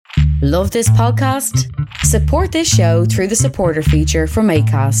Love this podcast? Support this show through the supporter feature from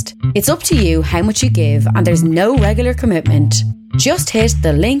Acast. It's up to you how much you give and there's no regular commitment. Just hit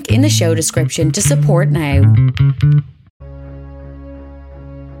the link in the show description to support now.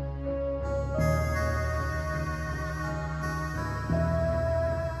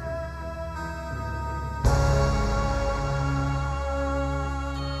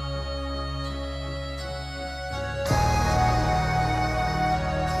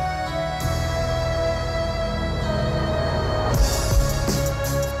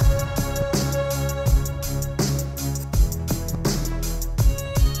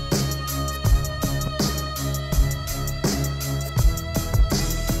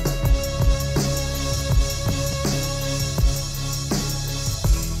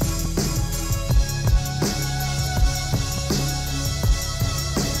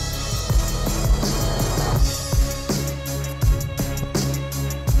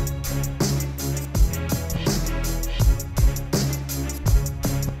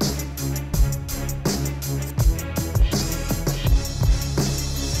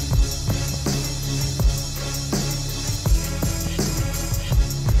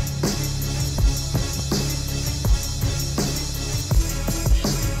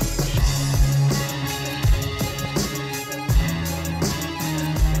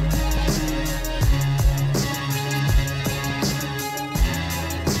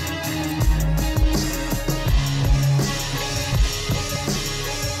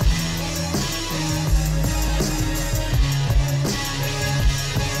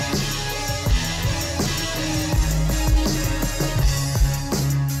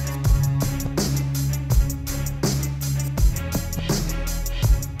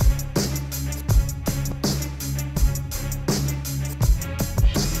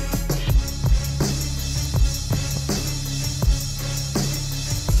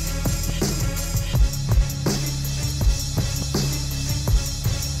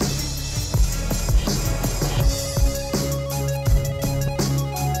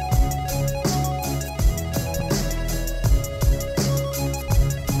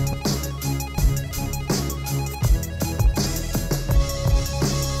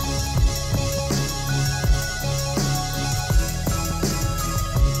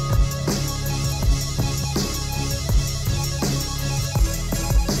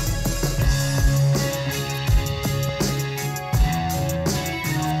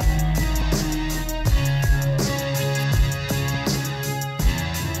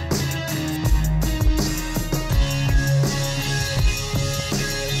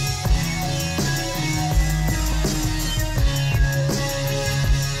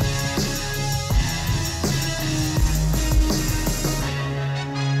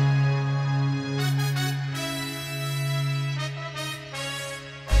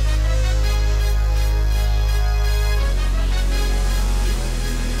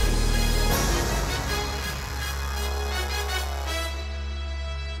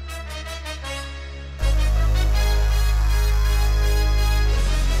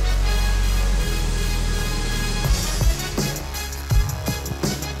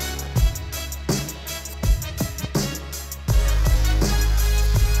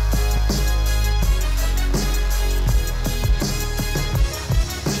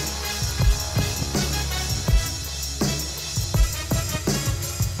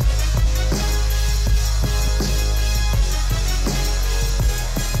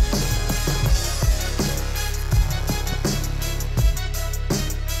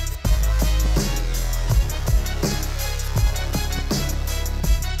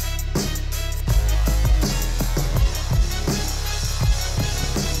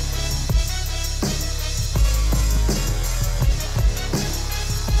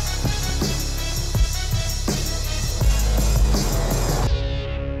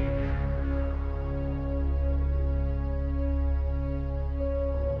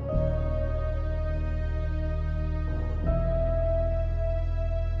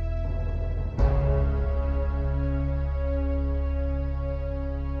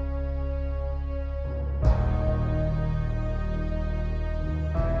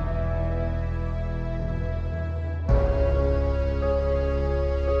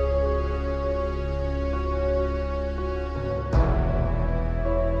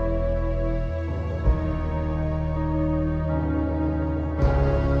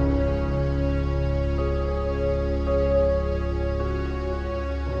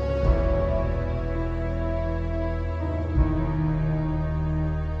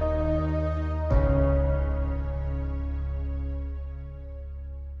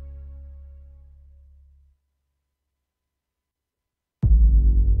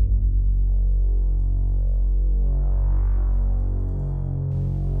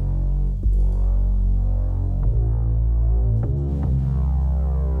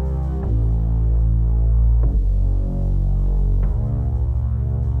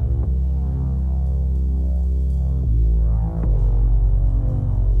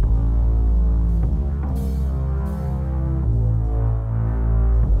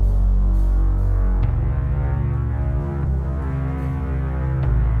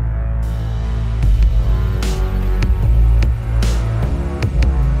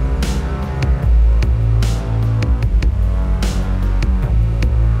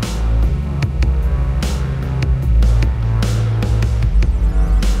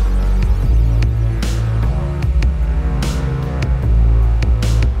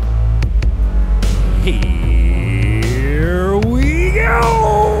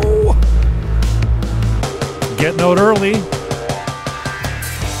 early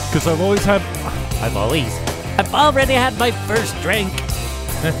because I've already had my first drink.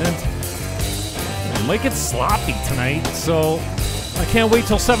 It might get sloppy tonight, so I can't wait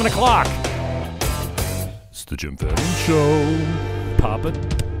till 7 o'clock. It's the Jim Fallon Show. Pop it.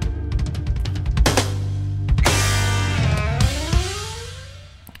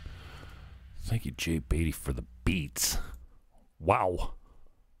 Thank you, Jay Beatty, for the beats. Wow.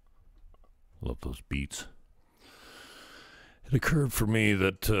 Love those beats. It occurred for me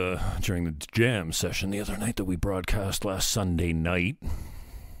that during the jam session the other night that we broadcast last Sunday night,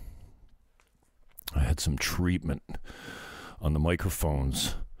 I had some treatment on the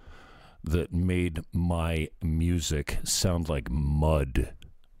microphones that made my music sound like mud.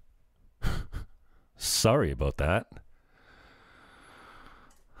 Sorry about that.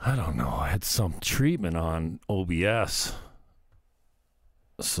 I don't know. I had some treatment on OBS,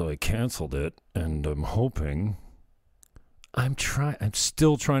 so I canceled it, and I'm hoping... I'm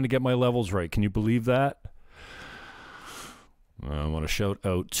still trying to get my levels right. Can you believe that? I want to shout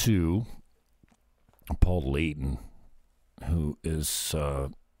out to Paul Layton, who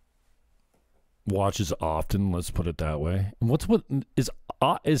watches often. Let's put it that way. And what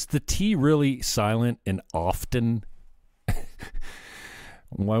is the T really silent in often?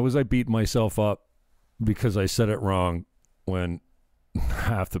 Why was I beating myself up because I said it wrong when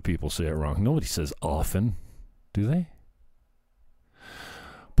half the people say it wrong? Nobody says often, do they?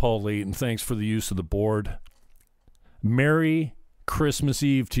 Paul Layton, thanks for the use of the board. Merry Christmas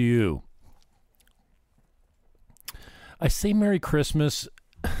Eve to you. I say Merry Christmas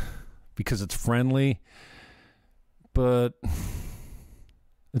because it's friendly, but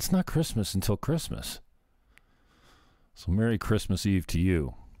it's not Christmas until Christmas. So Merry Christmas Eve to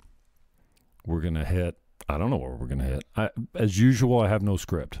you. We're going to hit, I don't know what we're going to hit. As usual, I have no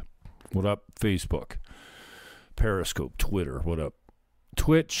script. What up, Facebook, Periscope, Twitter, what up?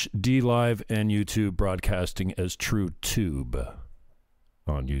 Twitch, DLive, and YouTube, broadcasting as TrueTube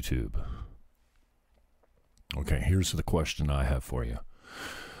on YouTube. Okay, here's the question I have for you.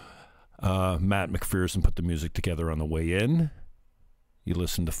 Matt McPherson put the music together on the way in. You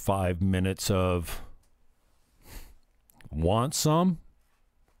listened to 5 minutes of Want Some?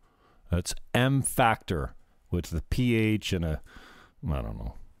 That's M Factor with the PH and I don't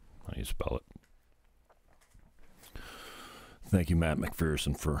know how you spell it. Thank you, Matt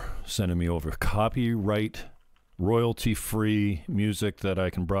McPherson, for sending me over copyright, royalty-free music that I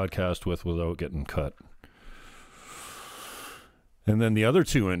can broadcast without getting cut. And then the other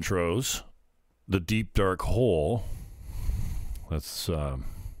two intros, The Deep Dark Hole, that's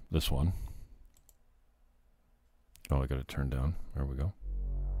this one. Oh, I got it turned down. There we go.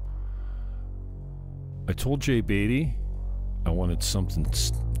 I told Jay Beatty I wanted something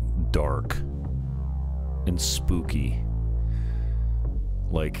dark and spooky.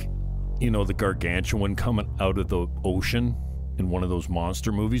 Like, you know, the gargantuan coming out of the ocean in one of those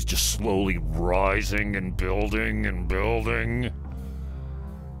monster movies, just slowly rising and building and building.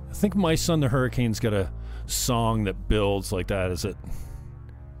 I think My Son the Hurricane's got a song that builds like that. Is it?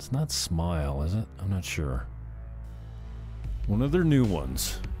 It's not Smile, is it? I'm not sure. One of their new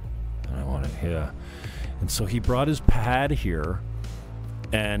ones. And I want it, yeah. And so he brought his pad here,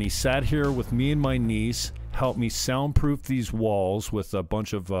 and he sat here with me and my niece, helped me soundproof these walls with a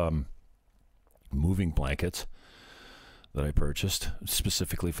bunch of moving blankets that I purchased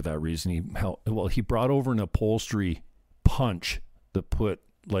specifically for that reason. He brought over an upholstery punch that put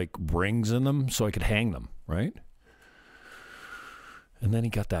like rings in them so I could hang them, right? And then he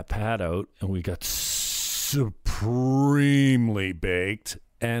got that pad out, and we got supremely baked.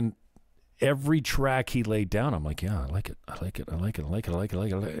 And every track he laid down, I'm like, yeah, I like it.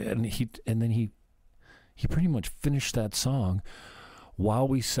 And then he pretty much finished that song while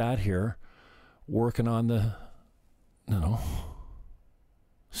we sat here working on the,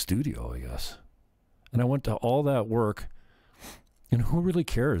 studio, I guess. And I went to all that work, and who really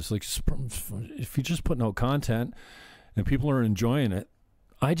cares? Like, if you're just putting out content and people are enjoying it,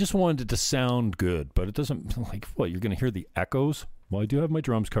 I just wanted it to sound good, but it doesn't, like, what, you're going to hear the echoes? Well, I do have my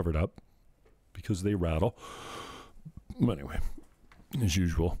drums covered up because they rattle. But anyway, as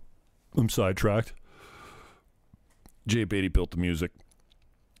usual, I'm sidetracked. Jay Beatty built the music.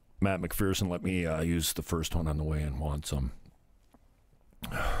 Matt McPherson let me use the first one on the way and Want Some.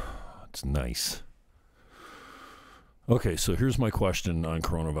 It's nice. Okay, so here's my question on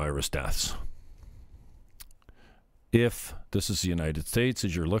coronavirus deaths. If this is the United States,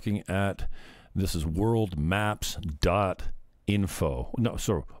 as you're looking at, this is worldmaps.info. No,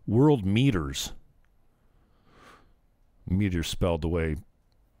 sorry, world meters. Meters spelled the way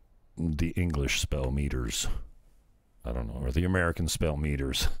the English spell meters. I don't know, or the Americans spell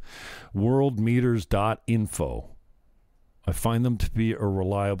meters. Worldmeters.info. I find them to be a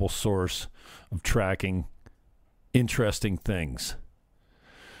reliable source of tracking interesting things.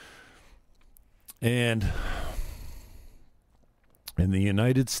 And in the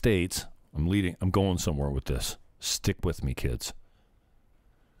United States, I'm going somewhere with this. Stick with me, kids.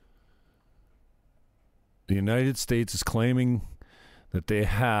 The United States is claiming that they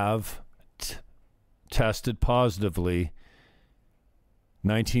have tested positively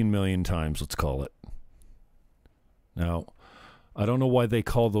 19 million times, let's call it. Now, I don't know why they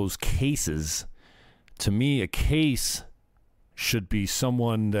call those cases. To me, a case should be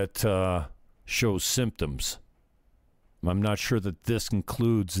someone that shows symptoms. I'm not sure that this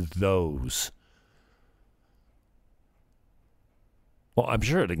includes those. Well, I'm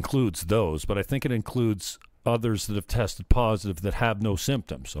sure it includes those, but I think it includes others that have tested positive that have no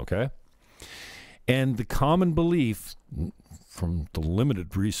symptoms, okay? And the common belief, from the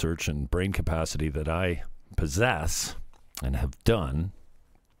limited research and brain capacity that I possess and have done,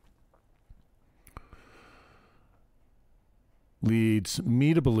 leads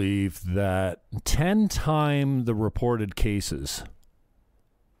me to believe that 10 times the reported cases,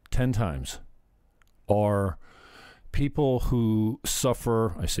 10 times, are people who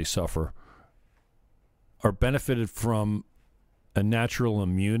suffer, are benefited from a natural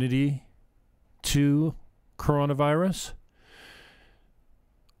immunity to coronavirus,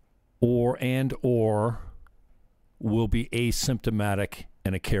 or will be asymptomatic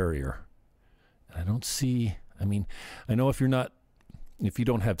and a carrier. I don't see, I know if you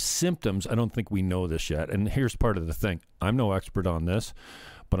don't have symptoms, I don't think we know this yet. And here's part of the thing. I'm no expert on this,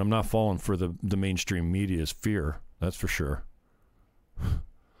 but I'm not falling for the mainstream media's fear. That's for sure.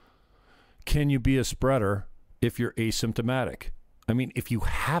 Can you be a spreader if you're asymptomatic? If you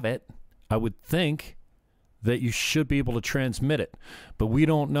have it, I would think that you should be able to transmit it. But we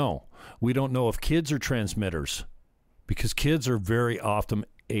don't know. We don't know if kids are transmitters, because kids are very often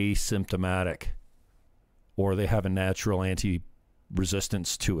asymptomatic, or they have a natural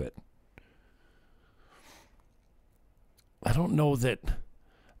anti-resistance to it. I don't know that.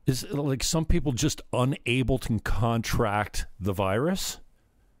 Is it like some people just unable to contract the virus?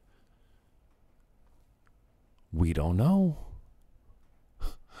 We don't know.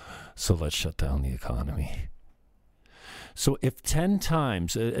 So let's shut down the economy. So if 10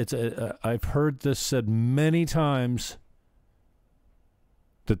 times, I've heard this said many times,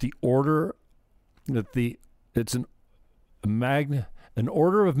 that it's an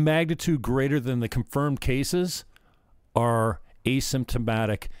order of magnitude greater than the confirmed cases are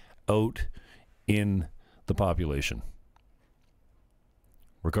asymptomatic out in the population,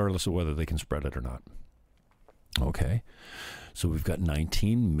 regardless of whether they can spread it or not. Okay, so we've got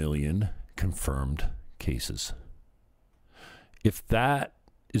 19 million confirmed cases. If that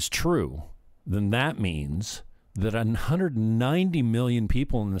is true, then that means that 190 million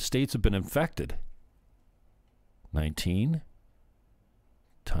people in the States have been infected. 19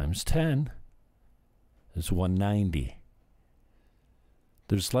 times 10 is 190.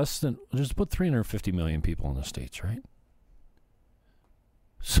 There's about 350 million people in the States, right?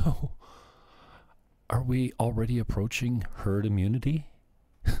 So, are we already approaching herd immunity?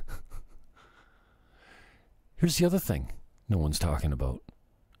 Here's the other thing no one's talking about.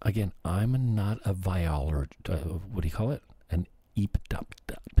 Again, I'm not a virologist. What do you call it? An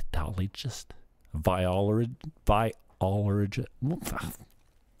epidemiologist? Virologist?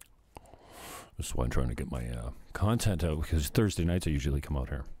 This is why I'm trying to get my content out, because Thursday nights I usually come out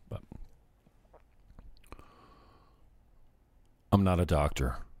here. But I'm not a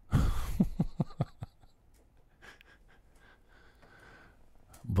doctor.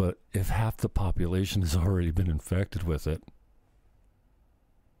 But if half the population has already been infected with it,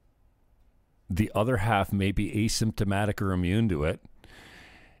 the other half may be asymptomatic or immune to it,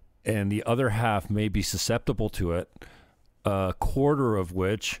 and the other half may be susceptible to it, a quarter of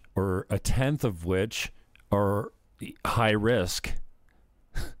which, or a tenth of which, are high risk.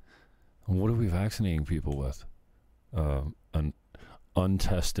 What are we vaccinating people with? An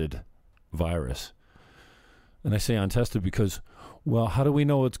untested virus. And I say untested because, well, how do we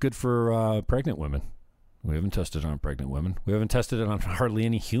know it's good for pregnant women? We haven't tested it on pregnant women. We haven't tested it on hardly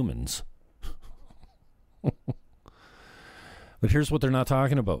any humans. But here's what they're not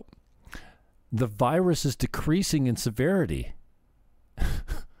talking about. The virus is decreasing in severity.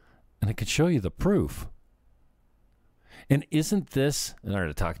 And I could show you the proof. And isn't this, and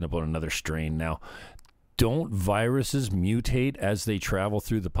I'm talking about another strain now, don't viruses mutate as they travel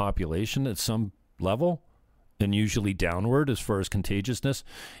through the population at some level? And usually downward as far as contagiousness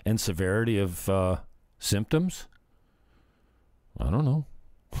and severity of symptoms? I don't know.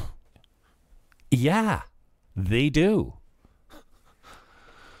 Yeah, they do.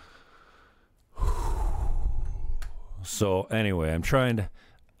 So anyway,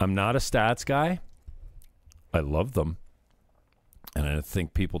 I'm not a stats guy. I love them. And I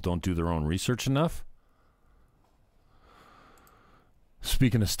think people don't do their own research enough.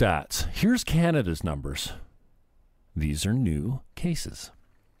 Speaking of stats, here's Canada's numbers. These are new cases.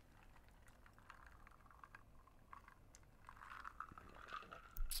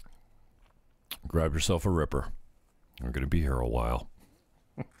 Grab yourself a ripper. We're going to be here a while.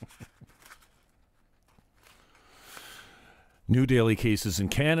 New daily cases in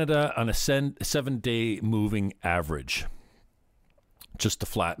Canada on a 7-day moving average. Just to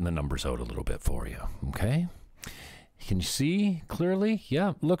flatten the numbers out a little bit for you, okay? Can you see clearly?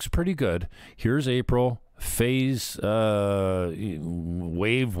 Yeah, looks pretty good. Here's April, phase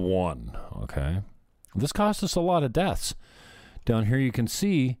wave 1, okay? This cost us a lot of deaths. Down here you can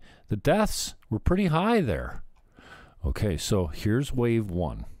see the deaths were pretty high there. Okay, so here's wave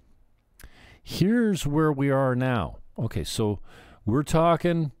 1. Here's where we are now. Okay, so we're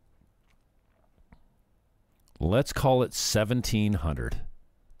talking, let's call it 1,700.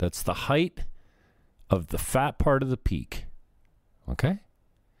 That's the height of the fat part of the peak. Okay?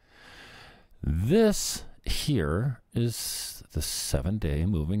 This here is the 7-day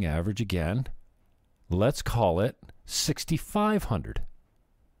moving average again. Let's call it 6,500.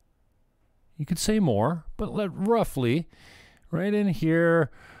 You could say more, but roughly right in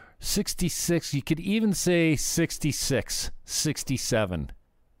here, 66. You could even say 66, 67.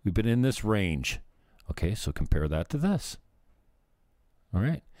 We've been in this range. Okay, so compare that to this. All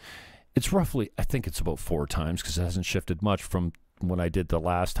right. It's roughly, I think it's about 4 times because it hasn't shifted much from when I did the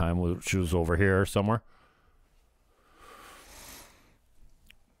last time, which was over here somewhere.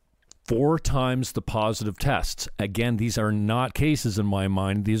 4 times the positive tests. Again, these are not cases in my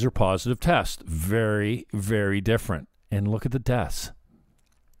mind. These are positive tests. Very, very different. And look at the deaths.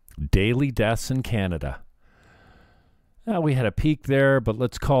 Daily deaths in Canada. We had a peak there, but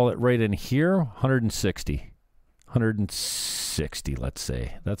let's call it right in here, 160. 160, let's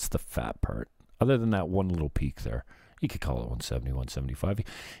say. That's the fat part. Other than that one little peak there. You could call it 170, 175.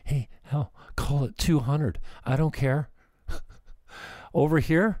 Hey, hell, call it 200. I don't care. Over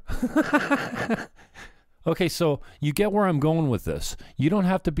here? Okay, so you get where I'm going with this. You don't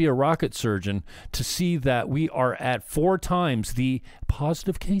have to be a rocket surgeon to see that we are at 4 times the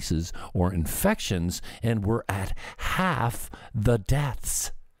positive cases or infections, and we're at half the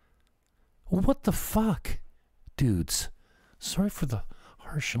deaths. What the fuck? Dudes, sorry for the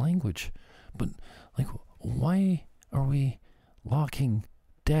harsh language, but like, why are we locking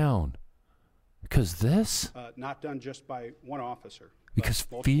down? Because this? Not done just by one officer. Because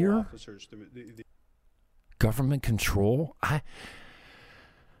fear? Officers, the government control?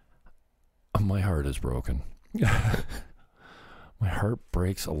 My heart is broken. My heart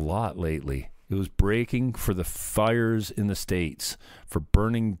breaks a lot lately. It was breaking for the fires in the States, for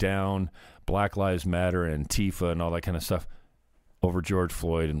burning down Black Lives Matter and Antifa and all that kind of stuff over George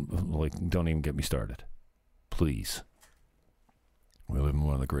Floyd. And like, don't even get me started. Please. We live in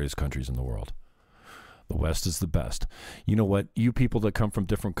one of the greatest countries in the world. The West is the best. You know what? You people that come from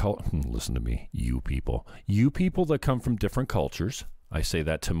different listen to me. You people that come from different cultures. I say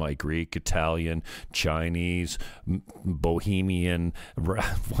that to my Greek, Italian, Chinese, Bohemian,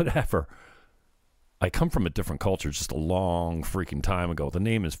 whatever. I come from a different culture just a long freaking time ago. The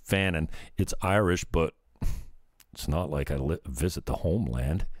name is Fannin. It's Irish, but it's not like I visit the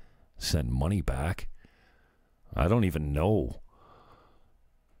homeland, send money back. I don't even know.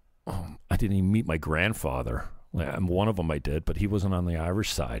 I didn't even meet my grandfather. One of them I did, but he wasn't on the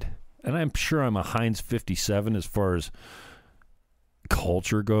Irish side. And I'm sure I'm a Heinz 57 as far as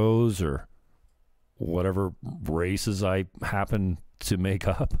culture goes or whatever races I happen to make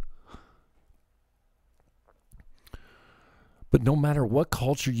up. But no matter what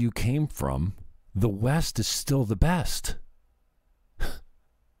culture you came from, the West is still the best.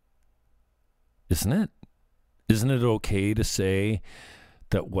 Isn't it? Isn't it okay to say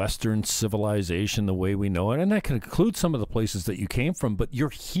that Western civilization, the way we know it, and that can include some of the places that you came from, but you're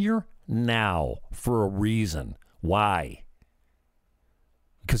here now for a reason. Why?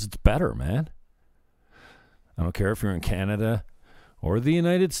 Because it's better, man. I don't care if you're in Canada or the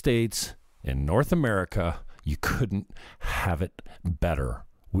United States, in North America, you couldn't have it better.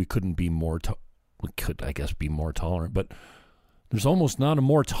 We couldn't be more, we could, I guess, be more tolerant, but there's almost not a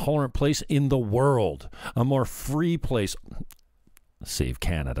more tolerant place in the world, a more free place. Save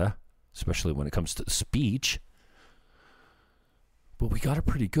Canada, especially when it comes to speech. But we got it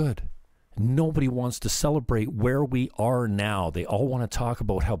pretty good. Nobody wants to celebrate where we are now. They all want to talk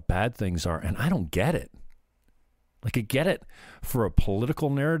about how bad things are, and I don't get it. Like, I get it for a political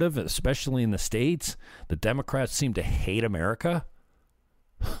narrative, especially in the States. The Democrats seem to hate America.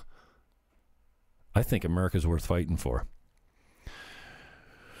 I think America's worth fighting for.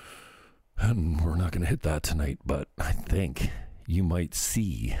 And we're not going to hit that tonight, but I think you might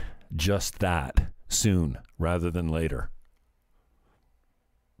see just that soon rather than later.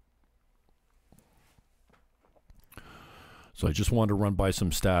 So I just wanted to run by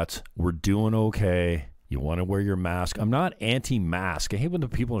some stats. We're doing okay. You want to wear your mask. I'm not anti-mask. I hate when the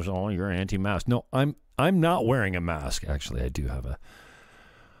people are saying, oh, you're anti-mask. No, I'm not wearing a mask. Actually, I do have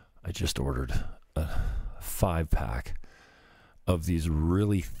I just ordered a 5-pack of these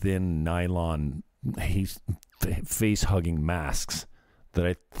really thin nylon face-hugging masks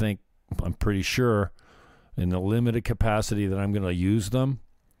that I'm pretty sure in the limited capacity that I'm going to use them,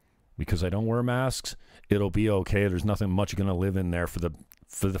 because I don't wear masks, it'll be okay. There's nothing much going to live in there for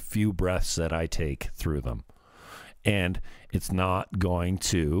the few breaths that I take through them. And it's not going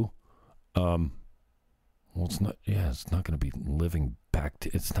to, it's not going to be living back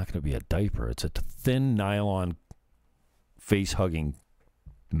to, it's not going to be a diaper. It's a thin nylon face-hugging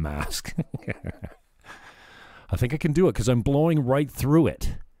mask. I think I can do it because I'm blowing right through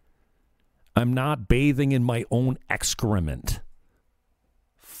it. I'm not bathing in my own excrement.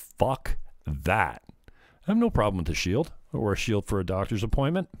 Fuck that. I have no problem with the shield. I wear a shield for a doctor's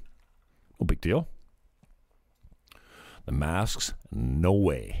appointment. No big deal. The masks, no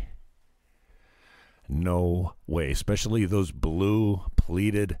way. No way. Especially those blue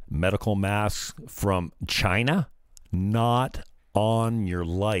pleated medical masks from China. Not on your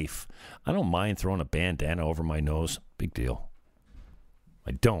life. I don't mind throwing a bandana over my nose. Big deal.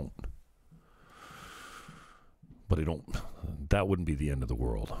 I don't. But that wouldn't be the end of the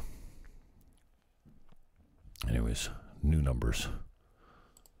world. Anyways, new numbers.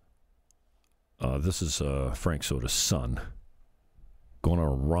 This is Frank Soda's son going on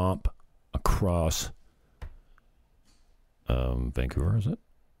a romp across Vancouver, is it?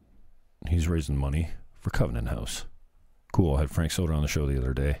 He's raising money for Covenant House. Cool. I had Frank Soda on the show the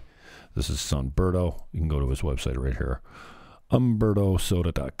other day. This is his son, Berto. You can go to his website right here,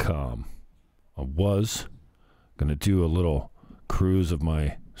 umbertosoda.com. I was going to do a little cruise of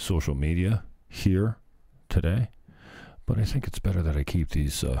my social media here today, but I think it's better that I keep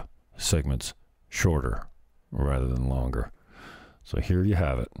these segments shorter rather than longer. So here you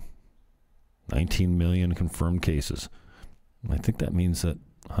have it. 19 million confirmed cases. I think that means that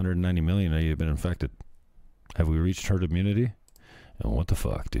 190 million of you have been infected. Have we reached herd immunity? And what the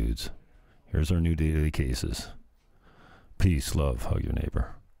fuck, dudes? Here's our new daily cases. Peace, love, hug your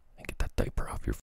neighbor, and get that diaper off your